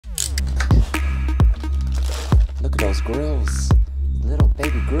those grills. Little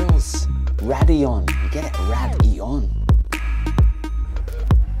baby grills. Radeon. You get it? Radeon.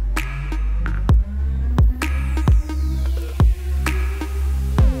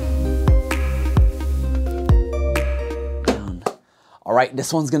 Alright,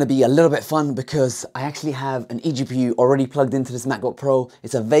 this one's gonna be a little bit fun because I actually have an eGPU already plugged into this MacBook Pro.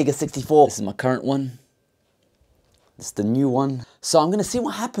 It's a Vega 64. This is my current one. This is the new one. So I'm gonna see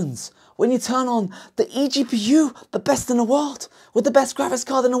what happens when you turn on the eGPU, the best in the world, with the best graphics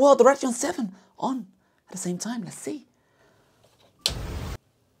card in the world, the Radeon VII, on at the same time. Let's see.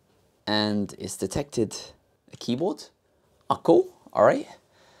 And it's detected a keyboard. Oh, cool. Alright.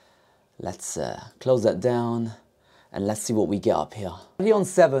 Let's close that down. And let's see what we get up here. Radeon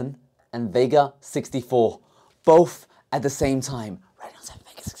VII and Vega 64, both at the same time. Radeon VII,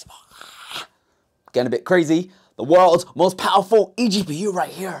 Vega 64. Getting a bit crazy. The world's most powerful eGPU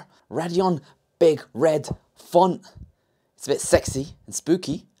right here. Radeon, big red font. It's a bit sexy and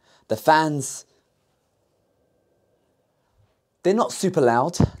spooky. The fans, they're not super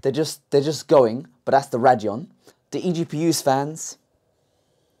loud. They're just going, but that's the Radeon. The eGPU's fans,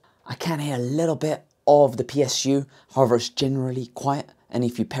 I can hear a little bit of the PSU, however it's generally quiet, and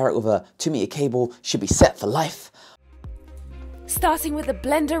if you pair it with a 2-meter cable, should be set for life. Starting with the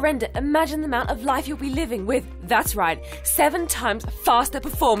Blender render, imagine the amount of life you'll be living with, that's right, 7 times faster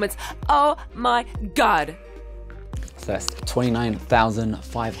performance. Oh my god. So that's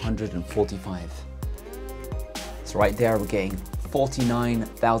 29,545. So right there we're getting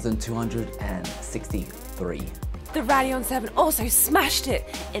 49,263. The Radeon VII also smashed it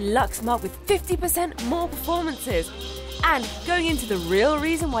in Luxmark with 50% more performances. And going into the real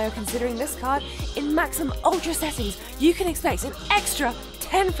reason why you're considering this card, in maximum ultra settings, you can expect an extra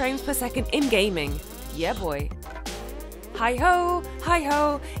 10 frames per second in gaming. Yeah boy. Hi ho,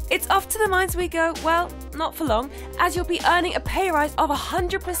 it's off to the mines we go. Well, not for long, as you'll be earning a pay rise of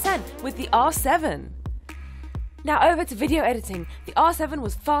 100% with the R7. Now over to video editing. The R7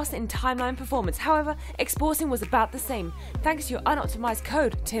 was fast in timeline performance, however, exporting was about the same, thanks to your unoptimized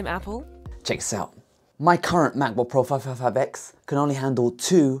code, Tim Apple. Check this out. My current MacBook Pro 555X can only handle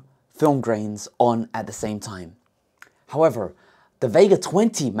 2 film grains on at the same time. However, the Vega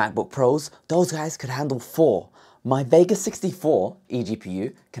 20 MacBook Pros, those guys could handle 4. My Vega 64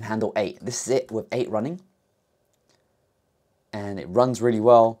 eGPU can handle 8. This is it with 8 running. And it runs really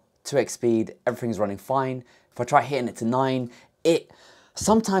well, 2x speed, everything's running fine. If I try hitting it to 9, it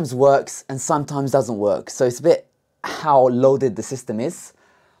sometimes works and sometimes doesn't work. So it's a bit how loaded the system is.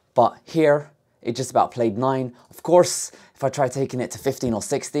 But here, it just about played 9. Of course, if I try taking it to 15 or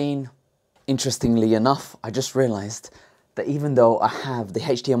 16, interestingly enough, I just realized that even though I have the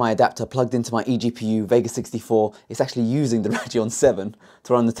HDMI adapter plugged into my eGPU Vega 64, it's actually using the Radeon VII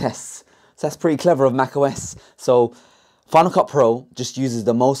to run the tests. So that's pretty clever of macOS. So Final Cut Pro just uses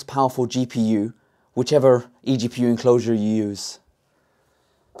the most powerful GPU, whichever eGPU enclosure you use.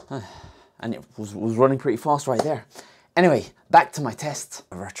 And it was running pretty fast right there. Anyway, back to my test.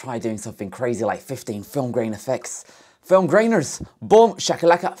 I tried doing something crazy like 15 film grain effects. Film grainers, boom,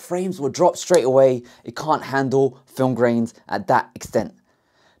 shakalaka, frames will drop straight away. It can't handle film grains at that extent.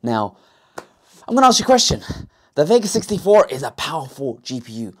 Now, I'm gonna ask you a question. The Vega 64 is a powerful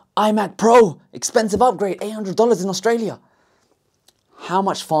GPU. iMac Pro, expensive upgrade, $800 in Australia. How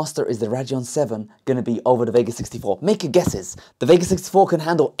much faster is the Radeon VII going to be over the Vega 64? Make your guesses. The Vega 64 can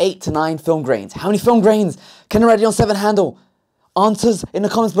handle 8 to 9 film grains. How many film grains can the Radeon VII handle? Answers in the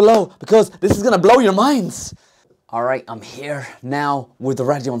comments below, because this is going to blow your minds. Alright, I'm here now with the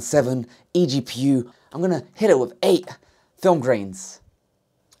Radeon VII eGPU. I'm going to hit it with 8 film grains.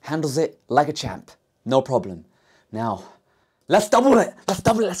 Handles it like a champ. No problem. Now, let's double it.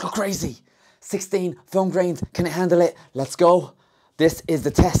 Let's go crazy. 16 film grains. Can it handle it? Let's go. This is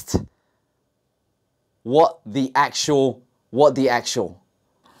the test. What the actual. The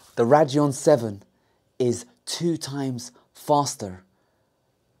Radeon VII is 2 times faster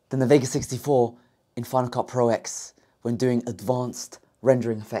than the Vega 64 in Final Cut Pro X when doing advanced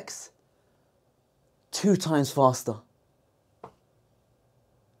rendering effects. 2 times faster.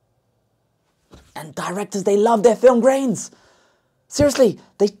 And directors, they love their film grains. Seriously,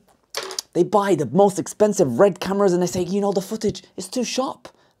 they buy the most expensive red cameras and they say, you know, the footage is too sharp.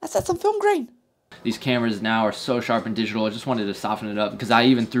 Let's add some film grain. These cameras now are so sharp and digital, I just wanted to soften it up because I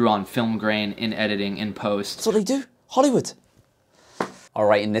even threw on film grain in editing, in post. That's what they do. Hollywood.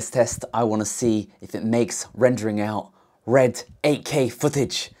 Alright, in this test, I want to see if it makes rendering out red 8K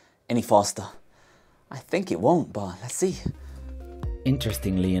footage any faster. I think it won't, but let's see.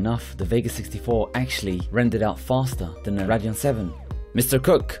 Interestingly enough, the Vega 64 actually rendered out faster than the Radeon VII. Mr.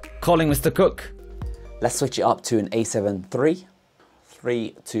 Cook, calling Mr. Cook. Let's switch it up to an A7 III.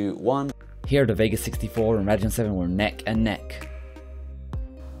 3, 2, 1. Here the Vega 64 and Radeon 7 were neck and neck.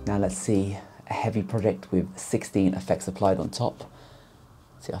 Now let's see a heavy project with 16 effects applied on top.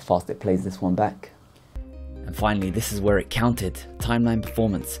 See how fast it plays this one back. And finally, this is where it counted. Timeline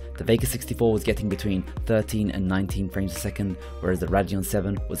performance. The Vega 64 was getting between 13 and 19 frames a second, whereas the Radeon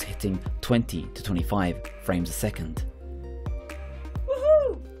 7 was hitting 20 to 25 frames a second.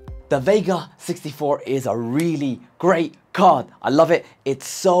 The Vega 64 is a really great card. I love it. It's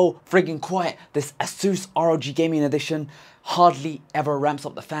so friggin' quiet. This ASUS ROG Gaming Edition hardly ever ramps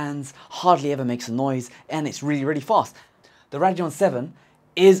up the fans, hardly ever makes a noise, and it's really, really fast. The Radeon 7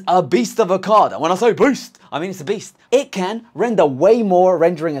 is a beast of a card. And when I say beast, I mean it's a beast. It can render way more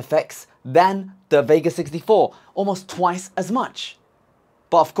rendering effects than the Vega 64, almost twice as much.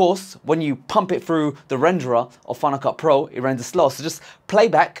 But of course, when you pump it through the renderer of Final Cut Pro, it renders slow. So just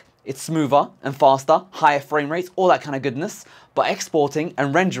playback, it's smoother and faster, higher frame rates, all that kind of goodness. But exporting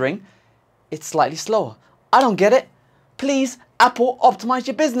and rendering, it's slightly slower. I don't get it. Please, Apple, optimize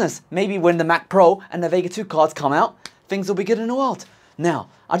your business. Maybe when the Mac Pro and the Vega 2 cards come out, things will be good in the world. Now,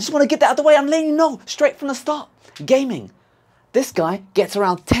 I just want to get that out of the way. I'm letting you know straight from the start. Gaming. This guy gets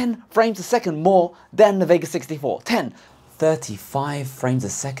around 10 frames a second more than the Vega 64. 10. 35 frames a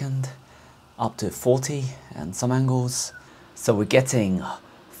second, up to 40 and some angles. So we're getting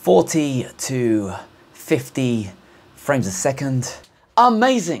 40 to 50 frames a second.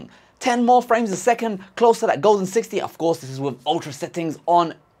 Amazing. 10 more frames a second, close to that golden 60. Of course, this is with ultra settings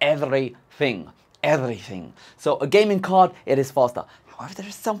on everything. Everything. So a gaming card, it is faster. However, there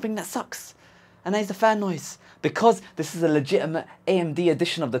is something that sucks, and that is the fan noise. Because this is a legitimate AMD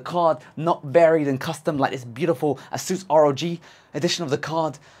edition of the card, not varied and custom like this beautiful ASUS ROG edition of the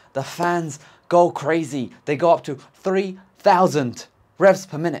card, the fans go crazy. They go up to 3,000 revs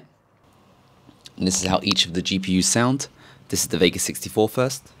per minute. And this is how each of the GPUs sound. This is the Vega 64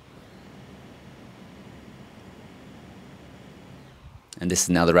 first. And this is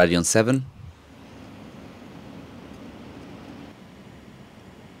now the Radeon 7.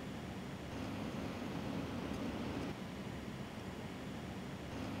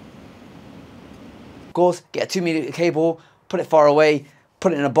 Of course, get a 2-meter cable, put it far away,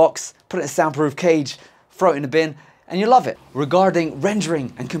 put it in a box, put it in a soundproof cage, throw it in a bin, and you love it. Regarding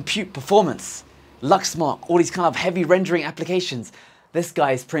rendering and compute performance, Luxmark, all these kind of heavy rendering applications, this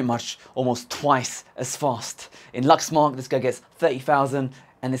guy is pretty much almost twice as fast. In Luxmark, this guy gets 30,000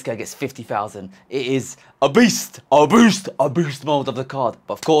 and this guy gets 50,000. It is a beast, a beast mode of the card.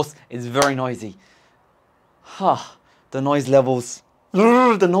 But of course, it's very noisy. The noise levels.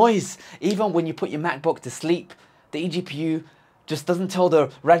 The noise. Even when you put your MacBook to sleep, the eGPU just doesn't tell the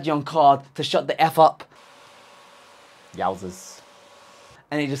Radeon card to shut the F up. Yowzers.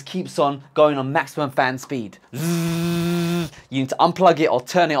 And it just keeps on going on maximum fan speed. You need to unplug it or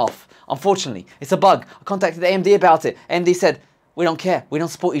turn it off. Unfortunately, it's a bug. I contacted AMD about it. AMD said, we don't care. We don't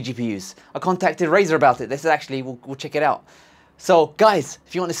support eGPUs. I contacted Razer about it. They said, actually, we'll check it out. So guys,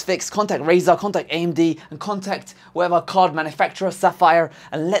 if you want this fixed, contact Razer, contact AMD, and contact whatever card manufacturer, Sapphire,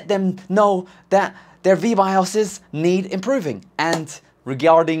 and let them know that their VBIOSes need improving. And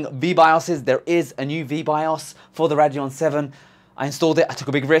regarding VBIOSes, there is a new VBIOS for the Radeon 7. I installed it, I took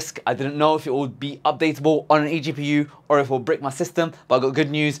a big risk. I didn't know if it would be updatable on an eGPU or if it will break my system, but I got good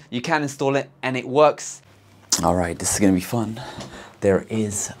news, you can install it and it works. All right, this is gonna be fun. There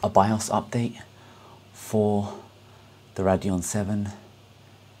is a BIOS update for the Radeon 7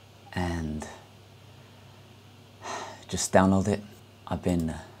 and just download it. I've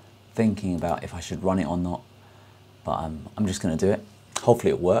been thinking about if I should run it or not, but I'm just gonna do it.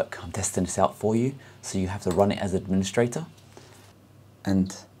 Hopefully it'll work. I'm testing this out for you, so you have to run it as administrator.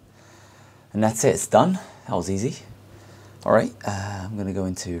 And that's it, it's done. That was easy. All right, I'm gonna go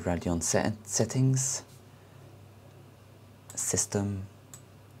into Radeon settings, system,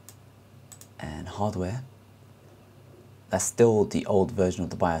 and hardware. That's still the old version of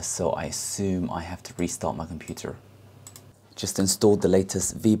the BIOS, so I assume I have to restart my computer. Just installed the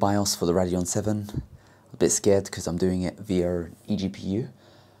latest VBIOS for the Radeon 7. A bit scared because I'm doing it via eGPU.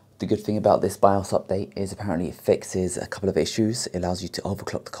 The good thing about this BIOS update is apparently it fixes a couple of issues. It allows you to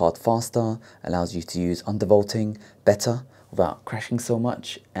overclock the card faster, allows you to use undervolting better without crashing so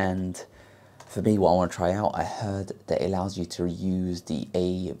much. And for me, what I want to try out, I heard that it allows you to use the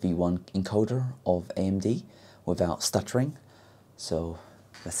AV1 encoder of AMD without stuttering. So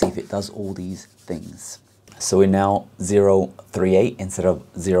let's see if it does all these things. So we're now 038 instead of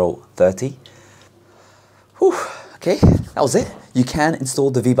 030. Whew, okay, that was it. You can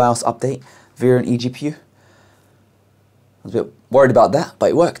install the VBIOS update via an eGPU. I was a bit worried about that, but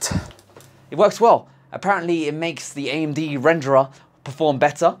it worked. It works well. Apparently it makes the AMD renderer perform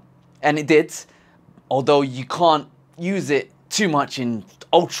better, and it did, although you can't use it too much in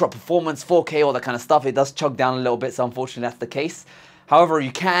ultra performance, 4K, all that kind of stuff. It does chug down a little bit, so unfortunately that's the case. However,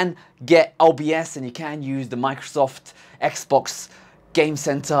 you can get OBS and you can use the Microsoft Xbox Game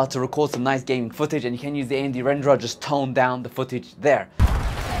Center to record some nice gaming footage, and you can use the AMD renderer, just tone down the footage there.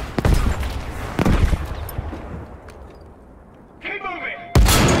 Keep moving!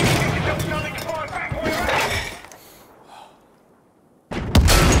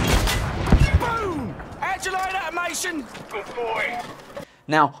 Boom! Agilite animation! Good boy!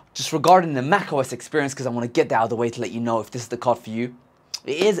 Now, just regarding the macOS experience, because I want to get that out of the way to let you know if this is the card for you.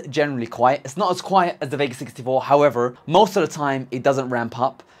 It is generally quiet. It's not as quiet as the Vega 64. However, most of the time it doesn't ramp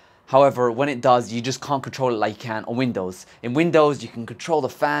up. However, when it does, you just can't control it like you can on Windows. In Windows, you can control the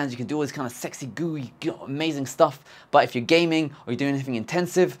fans, you can do all this kind of sexy, gooey, amazing stuff. But if you're gaming or you're doing anything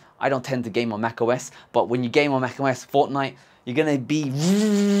intensive, I don't tend to game on macOS, but when you game on macOS, Fortnite, you're gonna be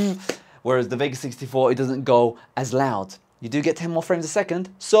whereas the Vega 64, it doesn't go as loud. You do get 10 more frames a second.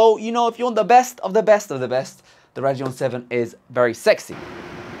 So, you know, if you want the best of the best of the best, the Radeon VII is very sexy.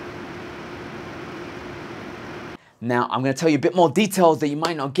 Now, I'm going to tell you a bit more details that you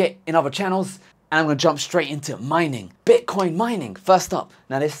might not get in other channels, and I'm going to jump straight into mining. Bitcoin mining, first up.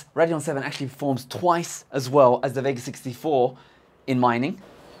 Now, this Radeon VII actually performs twice as well as the Vega 64 in mining.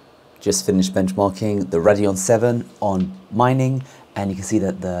 Just finished benchmarking the Radeon VII on mining, and you can see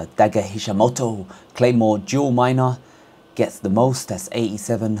that the Dagger Hishimoto Claymore dual miner gets the most. That's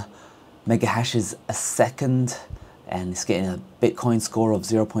 87 mega hashes a second, and it's getting a Bitcoin score of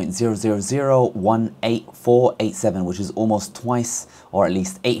 0.000188487, which is almost twice, or at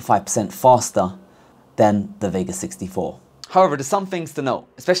least 85% faster than the Vega 64. However, there's some things to note,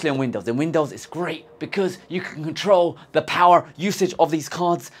 especially on Windows. In Windows, it's great because you can control the power usage of these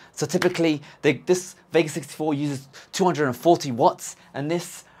cards. So typically, this Vega 64 uses 240 watts, and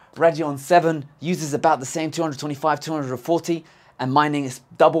this Radeon VII uses about the same, 225, 240, and mining is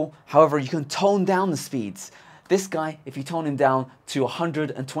double. However, you can tone down the speeds. This guy, if you tone him down to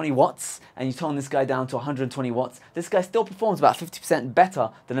 120 watts, and you tone this guy down to 120 watts, this guy still performs about 50%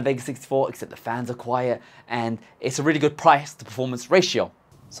 better than a Vega 64, except the fans are quiet, and it's a really good price to performance ratio.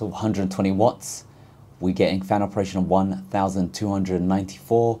 So 120 watts, we're getting fan operation of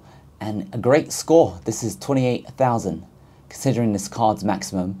 1,294, and a great score. This is 28,000, considering this card's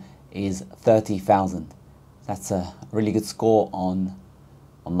maximum is 30,000. That's a really good score on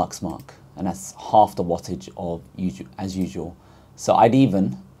Luxmark, and that's half the wattage of as usual. So I'd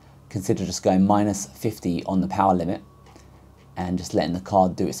even consider just going minus 50 on the power limit and just letting the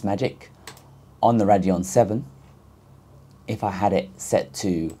card do its magic. On the Radeon VII, if I had it set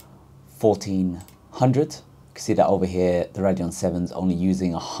to 1400, you can see that over here the Radeon 7 is only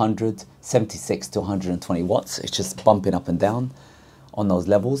using 176 to 120 watts. It's just bumping up and down on those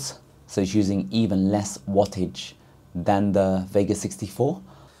levels. So it's using even less wattage than the Vega 64.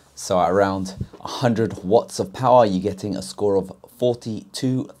 So at around 100 watts of power, you're getting a score of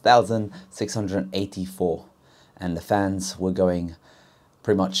 42,684. And the fans were going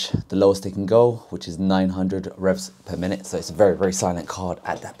pretty much the lowest they can go, which is 900 revs per minute. So it's a very, very silent card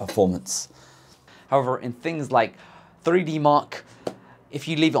at that performance. However, in things like 3D Mark, if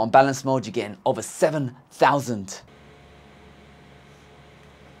you leave it on balance mode, you're getting over 7,000.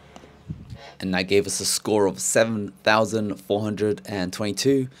 And that gave us a score of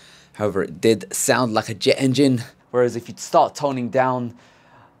 7,422. However, it did sound like a jet engine. Whereas if you start toning down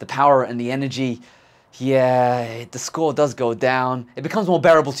the power and the energy, yeah, the score does go down. It becomes more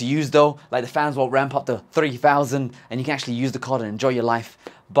bearable to use though. Like the fans won't ramp up to 3,000 and you can actually use the card and enjoy your life.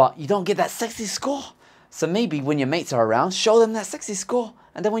 But you don't get that sexy score. So maybe when your mates are around, show them that sexy score.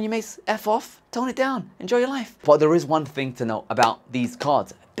 And then when your mates F off, tone it down, enjoy your life. But there is one thing to know about these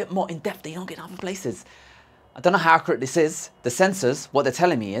cards. A bit more in depth that you don't get in other places. I don't know how accurate this is. The sensors, what they're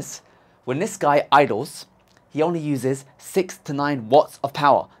telling me is, when this guy idles, he only uses 6 to 9 watts of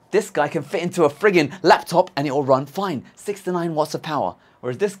power. This guy can fit into a friggin' laptop and it will run fine. 6 to 9 watts of power.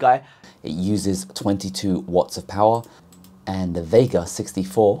 Whereas this guy, it uses 22 watts of power. And the Vega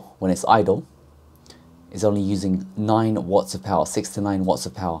 64, when it's idle, is only using 9 watts of power, 6 to 9 watts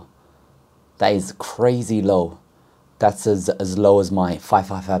of power. That is crazy low. That's as low as my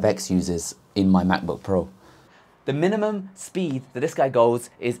 555X uses in my MacBook Pro. The minimum speed that this guy goes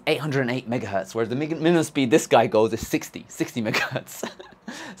is 808 megahertz, whereas the minimum speed this guy goes is 60 megahertz.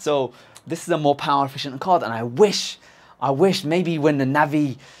 So this is a more power efficient card, and I wish maybe when the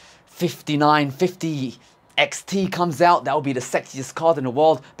Navi 5950X XT comes out, that will be the sexiest card in the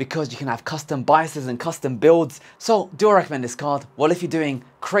world because you can have custom biases and custom builds. So do I recommend this card? Well, if you're doing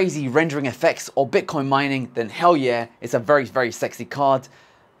crazy rendering effects or Bitcoin mining, then hell yeah, it's a very, very sexy card.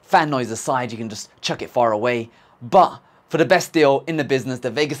 Fan noise aside, you can just chuck it far away. But for the best deal in the business,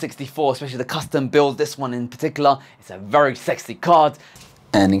 the Vega 64, especially the custom build, this one in particular, it's a very sexy card.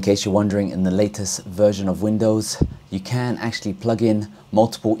 And in case you're wondering, in the latest version of Windows, you can actually plug in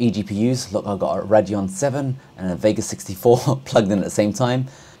multiple eGPUs. Look, I've got a Radeon VII and a Vega 64 plugged in at the same time.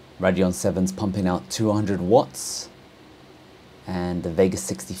 Radeon 7's pumping out 200 watts. And the Vega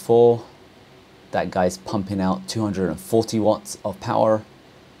 64, that guy's pumping out 240 watts of power.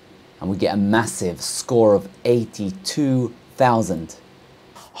 And we get a massive score of 82,000.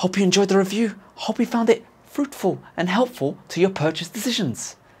 Hope you enjoyed the review. Hope you found it fruitful and helpful to your purchase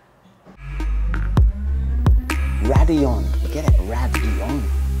decisions. Radeon, get it, Radeon.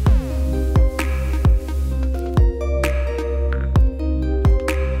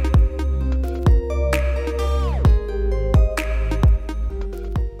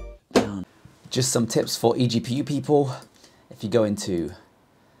 Just some tips for eGPU people. If you go into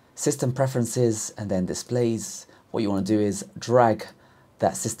System Preferences and then Displays, what you want to do is drag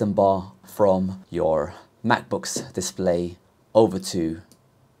that system bar from your MacBook's display over to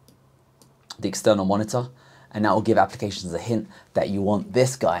the external monitor, and that will give applications a hint that you want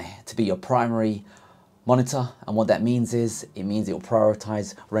this guy to be your primary monitor. And what that means is, it means it will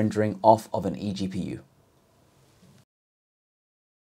prioritize rendering off of an eGPU.